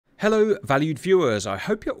Hello valued viewers, I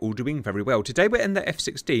hope you're all doing very well. Today we're in the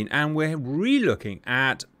F-16 and we're re-looking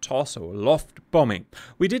at TOS or Loft bombing.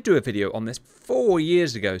 We did do a video on this 4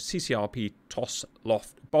 years ago, CCRP TOS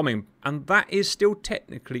Loft bombing, and that is still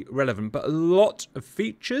technically relevant, but a lot of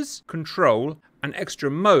features, control and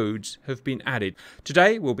extra modes have been added.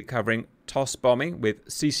 Today we'll be covering TOS bombing with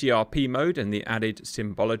CCRP mode and the added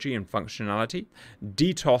symbology and functionality,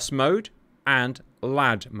 DTOS mode and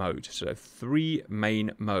LADD mode, so 3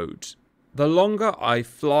 main modes. The longer I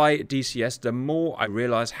fly DCS, the more I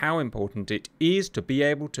realise how important it is to be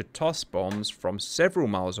able to toss bombs from several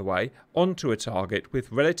miles away onto a target with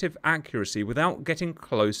relative accuracy without getting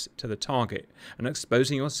close to the target and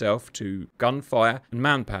exposing yourself to gunfire and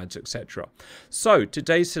manpads, etc. So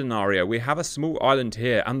today's scenario, we have a small island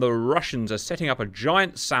here and the Russians are setting up a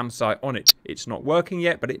giant SAM site on it. It's not working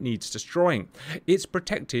yet, but it needs destroying. It's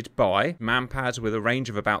protected by manpads with a range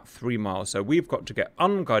of about 3 miles, so we've got to get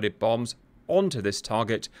unguided bombs onto this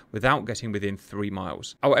target without getting within 3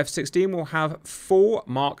 miles. Our F-16 will have 4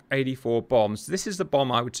 Mark 84 bombs. This is the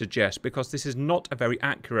bomb I would suggest because this is not a very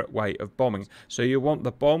accurate way of bombing. So you want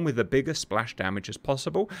the bomb with the biggest splash damage as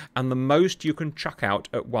possible, and the most you can chuck out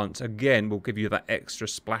at once again will give you that extra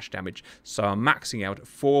splash damage. So I'm maxing out at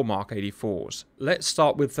 4 Mark 84s. Let's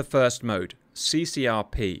start with the first mode,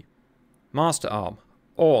 CCRP. Master arm,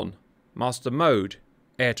 on. Master mode,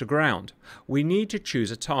 air to ground. We need to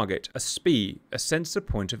choose a target, a SPI, a sensor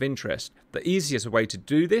point of interest. The easiest way to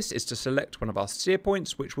do this is to select one of our steer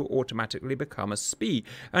points, which will automatically become a SPI,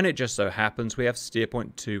 and it just so happens we have steer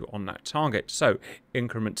point 2 on that target. So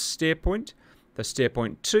increment steer point, the steer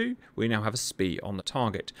point 2, we now have a SPI on the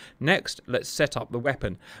target. Next, let's set up the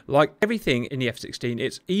weapon. Like everything in the F-16,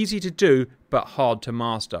 it's easy to do but hard to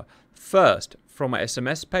master. First, from our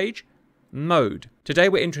SMS page, mode. Today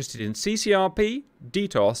we're interested in CCRP,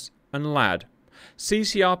 DTOS and LADD.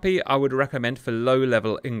 CCRP I would recommend for low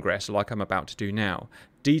level ingress like I'm about to do now.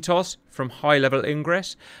 DTOS from high level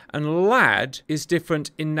ingress, and LADD is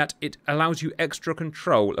different in that it allows you extra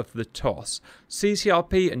control of the TOS.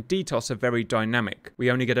 CCRP and DTOS are very dynamic. We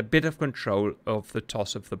only get a bit of control of the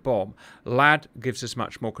TOS of the bomb. LADD gives us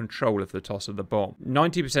much more control of the TOS of the bomb.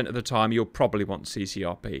 90% of the time you'll probably want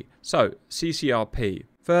CCRP. So CCRP.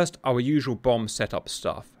 First, our usual bomb setup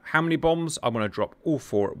stuff. How many bombs? I want to drop all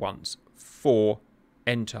 4 at once. 4,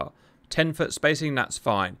 enter. 10-foot spacing, that's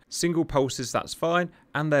fine. Single pulses, that's fine.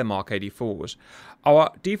 And they're Mark 84s.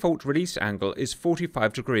 Our default release angle is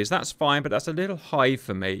 45 degrees. That's fine, but that's a little high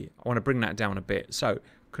for me. I want to bring that down a bit. So,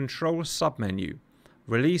 control submenu.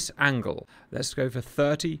 Release angle. Let's go for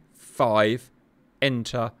 35,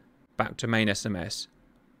 enter, back to main SMS.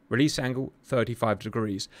 Release angle 35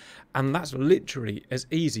 degrees, and that's literally as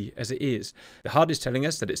easy as it is. The HUD is telling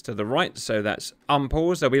us that it's to the right, so that's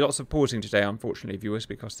unpause. There'll be lots of pausing today, unfortunately, viewers,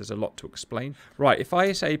 because there's a lot to explain. Right, if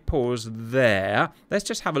I say pause there, let's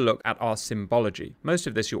just have a look at our symbology. Most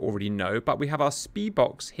of this you already know, but we have our SPI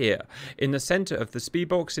box here. In the center of the SPI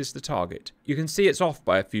box is the target. You can see it's off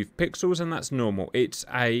by a few pixels, and that's normal. It's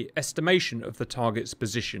an estimation of the target's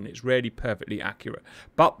position. It's rarely perfectly accurate,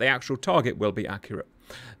 but the actual target will be accurate.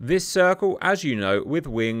 This circle, as you know, with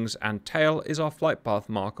wings and tail is our flight path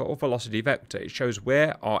marker or velocity vector. It shows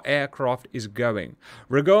where our aircraft is going.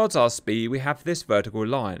 Regards our SPI, we have this vertical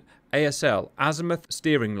line, ASL, azimuth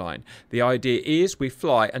steering line. The idea is we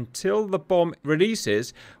fly until the bomb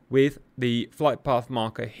releases with the flight path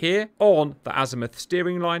marker here on the azimuth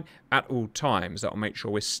steering line at all times. That will make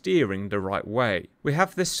sure we're steering the right way. We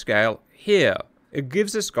have this scale here. It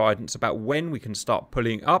gives us guidance about when we can start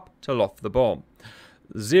pulling up to loft the bomb.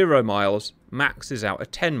 0 miles, max is out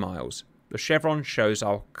at 10 miles. The chevron shows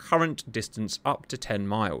our current distance up to 10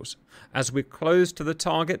 miles. As we close to the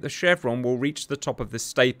target, the chevron will reach the top of this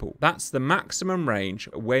staple. That's the maximum range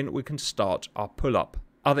when we can start our pull-up.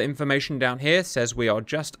 Other information down here says we are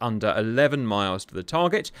just under 11 miles to the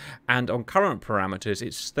target, and on current parameters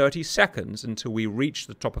it's 30 seconds until we reach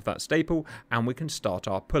the top of that staple and we can start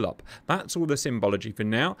our pull-up. That's all the symbology for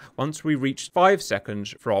now. Once we reach 5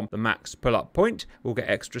 seconds from the max pull-up point, we'll get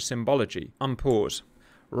extra symbology. Unpause.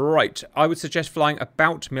 Right, I would suggest flying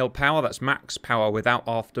about mil power, that's max power without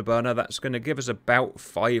afterburner. That's going to give us about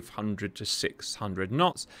 500 to 600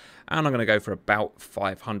 knots. And I'm going to go for about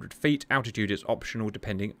 500 feet. Altitude is optional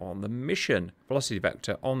depending on the mission. Velocity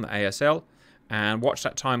vector on the ASL. And watch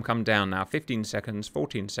that time come down now. 15 seconds,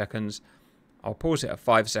 14 seconds. I'll pause it at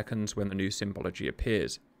 5 seconds when the new symbology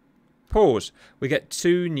appears. Pause. We get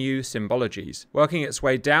 2 new symbologies. Working its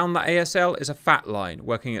way down the ASL is a fat line.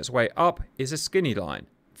 Working its way up is a skinny line.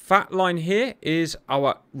 Fat line here is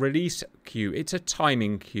our release cue. It's a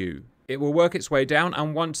timing cue. It will work its way down,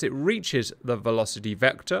 and once it reaches the velocity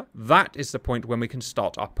vector, that is the point when we can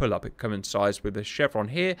start our pull-up. It coincides with the chevron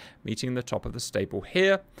here, meeting the top of the staple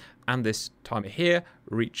here, and this time here,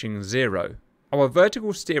 reaching 0. Our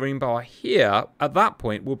vertical steering bar here, at that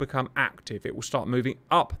point, will become active. It will start moving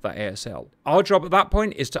up the ASL. Our job at that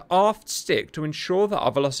point is to aft stick to ensure that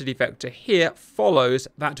our velocity vector here follows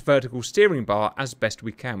that vertical steering bar as best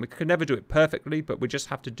we can. We can never do it perfectly, but we just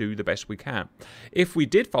have to do the best we can. If we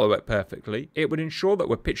did follow it perfectly, it would ensure that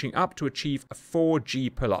we're pitching up to achieve a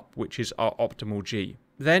 4G pull-up, which is our optimal G.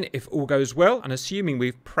 Then, if all goes well, and assuming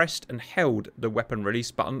we've pressed and held the weapon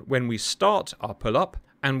release button when we start our pull-up,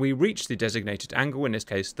 and we reach the designated angle, in this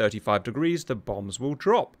case 35 degrees, the bombs will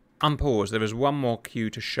drop. Unpause. There is one more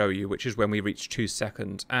cue to show you, which is when we reach 2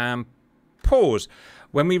 seconds. And pause.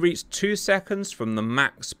 When we reach 2 seconds from the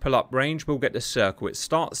max pull-up range, we'll get the circle. It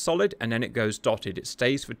starts solid and then it goes dotted. It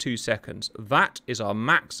stays for 2 seconds. That is our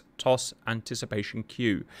max toss anticipation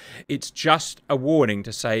cue. It's just a warning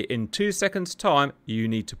to say in 2 seconds time, you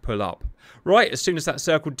need to pull up. Right, as soon as that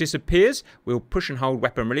circle disappears, we'll push and hold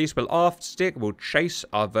weapon release, we'll aft stick, we'll chase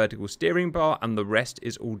our vertical steering bar, and the rest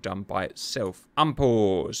is all done by itself.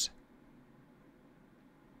 Unpause.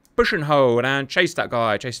 Push and hold and chase that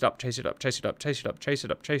guy. Chase it up, chase it up, chase it up, chase it up, chase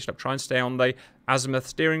it up, chase it up. Try and stay on the azimuth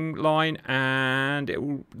steering line, and it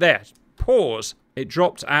will... There. Pause. It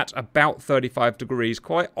dropped at about 35 degrees.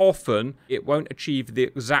 Quite often, it won't achieve the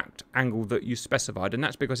exact angle that you specified, and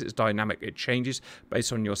that's because it's dynamic. It changes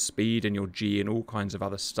based on your speed and your G and all kinds of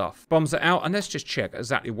other stuff. Bombs are out, and let's just check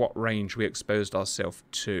exactly what range we exposed ourselves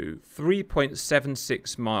to.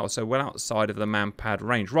 3.76 miles, so well outside of the man-pad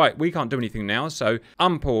range. Right, we can't do anything now, so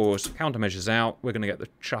unpause, countermeasures out. We're going to get the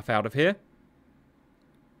chuff out of here.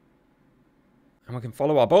 And we can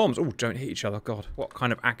follow our bombs. Oh, don't hit each other. God, what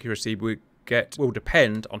kind of accuracy we get will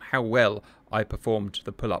depend on how well I performed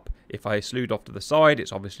the pull-up. If I slewed off to the side,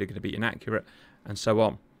 it's obviously going to be inaccurate, and so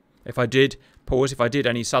on. If I did pause, if I did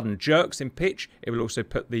any sudden jerks in pitch, it will also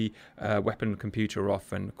put the weapon computer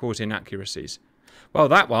off and cause inaccuracies. Well,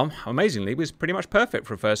 that one, amazingly, was pretty much perfect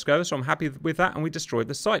for a first go, so I'm happy with that, and we destroyed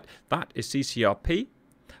the site. That is CCRP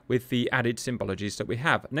with the added symbologies that we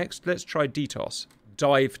have. Next, let's try DTOS.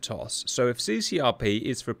 Dive toss. So if CCRP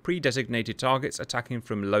is for pre-designated targets attacking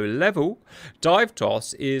from low level, dive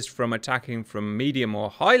toss is from attacking from medium or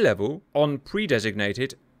high level on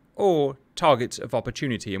pre-designated or targets of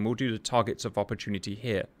opportunity, and we'll do the targets of opportunity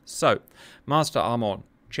here. So master arm on,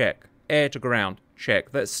 check. Air to ground, check.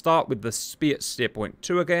 Let's start with the spear at steer point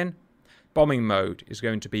 2 again. Bombing mode is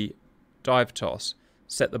going to be dive toss.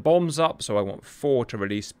 Set the bombs up, so I want 4 to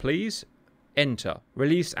release, please. Enter.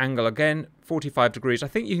 Release angle again, 45 degrees. I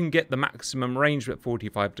think you can get the maximum range at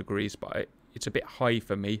 45 degrees, but it's a bit high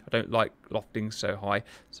for me. I don't like lofting so high,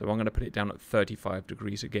 so I'm going to put it down at 35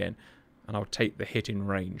 degrees again, and I'll take the hit in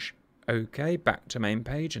range. Okay, back to main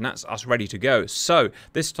page, and that's us ready to go. So,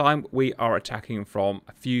 this time we are attacking from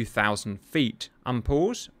a few thousand feet.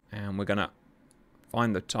 Unpause, and we're going to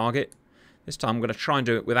find the target. This time I'm going to try and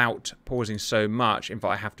do it without pausing so much. In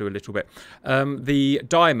fact, I have to a little bit. The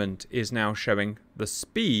diamond is now showing the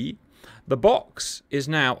speed. The box is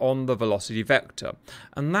now on the velocity vector.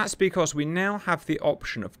 And that's because we now have the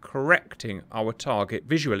option of correcting our target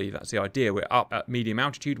visually. That's the idea. We're up at medium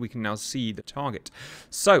altitude. We can now see the target.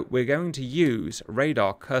 So we're going to use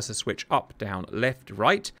radar cursor switch up, down, left,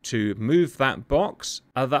 right to move that box.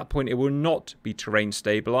 At that point, it will not be terrain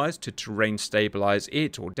stabilized. To terrain stabilize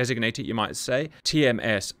it, or designate it, you might say,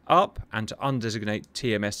 TMS up, and to undesignate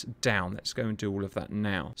TMS down. Let's go and do all of that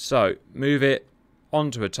now. So move it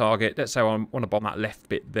onto a target. Let's say I want to bomb that left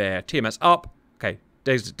bit there. TMS up. Okay,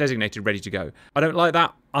 designated, ready to go. I don't like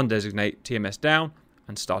that. Undesignate TMS down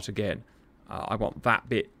and start again. I want that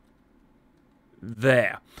bit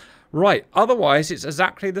there. Right, otherwise it's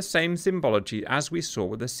exactly the same symbology as we saw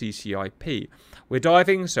with the CCIP. We're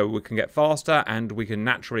diving so we can get faster, and we can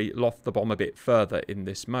naturally loft the bomb a bit further in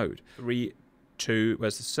this mode. 3, 2,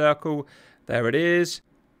 where's the circle? There it is.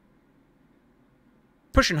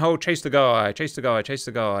 Push and hold, chase the guy, chase the guy, chase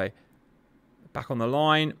the guy. Back on the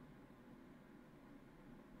line.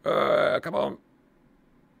 Come on.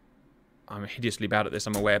 I'm hideously bad at this,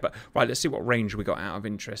 I'm aware, but right, let's see what range we got out of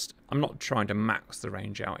interest. I'm not trying to max the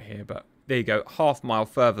range out here, but there you go, half mile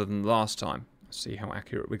further than last time. Let's see how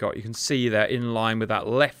accurate we got. You can see they're in line with that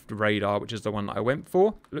left radar, which is the one that I went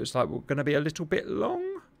for. Looks like we're going to be a little bit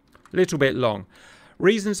long. Little bit long.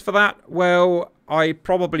 Reasons for that? Well, I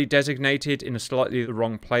probably designated in a slightly the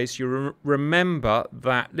wrong place. You remember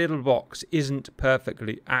that little box isn't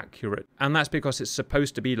perfectly accurate, and that's because it's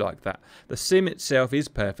supposed to be like that. The sim itself is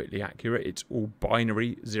perfectly accurate. It's all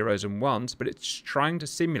binary zeros and ones, but it's trying to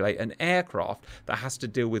simulate an aircraft that has to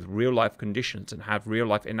deal with real-life conditions and have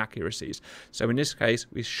real-life inaccuracies. So in this case,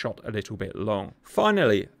 we shot a little bit long.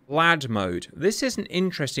 Finally, LADD mode. This is an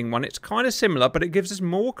interesting one. It's kind of similar, but it gives us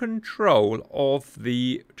more control of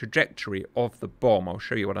the trajectory of the bomb. I'll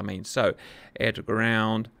show you what I mean. So, air to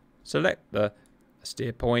ground, select the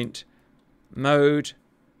steer point, mode,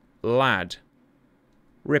 LADD,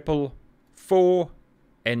 ripple, 4,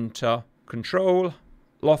 enter, control,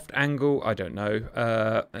 loft angle, I don't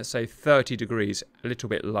know, let's say 30 degrees, a little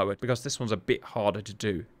bit lower, because this one's a bit harder to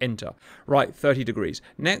do. Enter. Right, 30 degrees.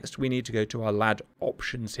 Next, we need to go to our LADD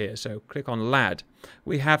options here. So click on LADD.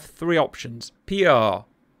 We have 3 options, PR,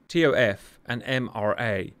 TOF, and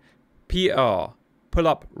MRA. PR,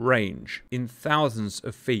 pull-up range, in thousands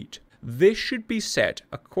of feet. This should be set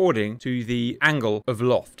according to the angle of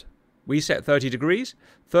loft. We set 30 degrees.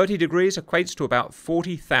 30 degrees equates to about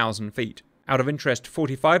 40,000 feet. Out of interest,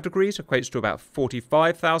 45 degrees equates to about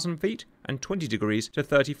 45,000 feet, and 20 degrees to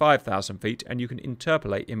 35,000 feet, and you can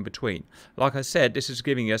interpolate in between. Like I said, this is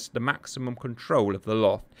giving us the maximum control of the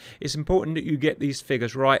loft. It's important that you get these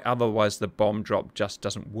figures right, otherwise the bomb drop just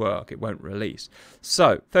doesn't work. It won't release.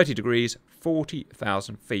 So, 30 degrees,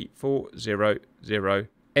 40,000 feet, 400,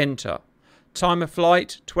 enter. Time of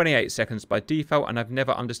flight, 28 seconds by default, and I've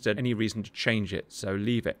never understood any reason to change it, so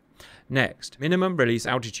leave it. Next, minimum release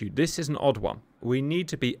altitude. This is an odd one. We need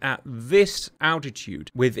to be at this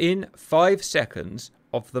altitude within 5 seconds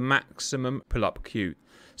of the maximum pull-up Q.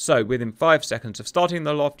 So within 5 seconds of starting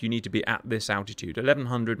the loft, you need to be at this altitude.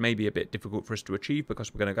 1100 may be a bit difficult for us to achieve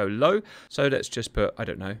because we're going to go low. So let's just put, I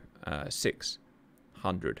don't know,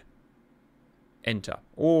 600. Enter.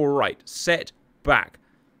 All right, set back.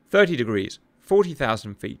 30 degrees,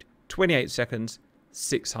 40,000 feet, 28 seconds,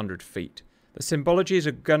 600 feet. The symbologies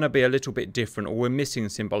are going to be a little bit different, or we're missing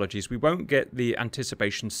symbologies. We won't get the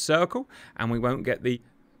anticipation circle, and we won't get the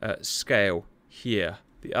scale here.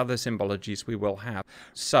 The other symbologies we will have.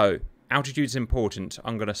 So, altitude is important.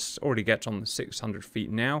 I'm going to already get on the 600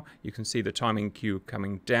 feet now. You can see the timing cue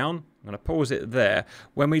coming down. I'm going to pause it there.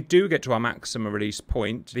 When we do get to our maximum release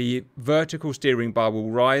point, the vertical steering bar will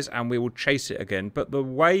rise and we will chase it again. But the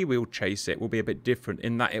way we'll chase it will be a bit different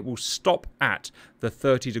in that it will stop at the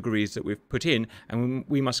 30 degrees that we've put in, and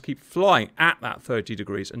we must keep flying at that 30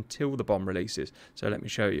 degrees until the bomb releases. So let me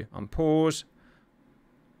show you. Unpause.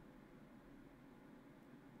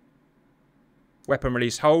 Weapon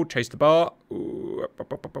release hold, chase the bar. Ooh,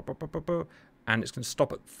 and it's going to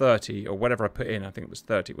stop at 30, or whatever I put in. I think it was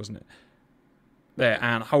 30, wasn't it? There,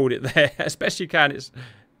 and hold it there as best you can. It's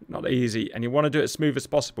not easy, and you want to do it as smooth as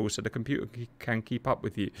possible so the computer can keep up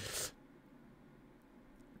with you.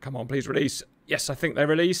 Come on, please release. Yes, I think they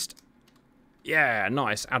released. Yeah,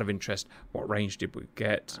 nice. Out of interest, what range did we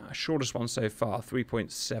get? Shortest one so far,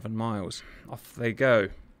 3.7 miles. Off they go.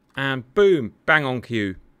 And boom, bang on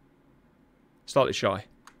cue. Slightly shy.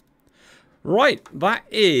 Right, that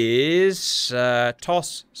is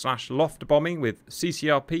TOS/loft bombing with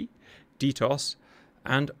CCRP, DTOS,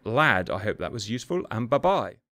 and LADD. I hope that was useful, and bye-bye.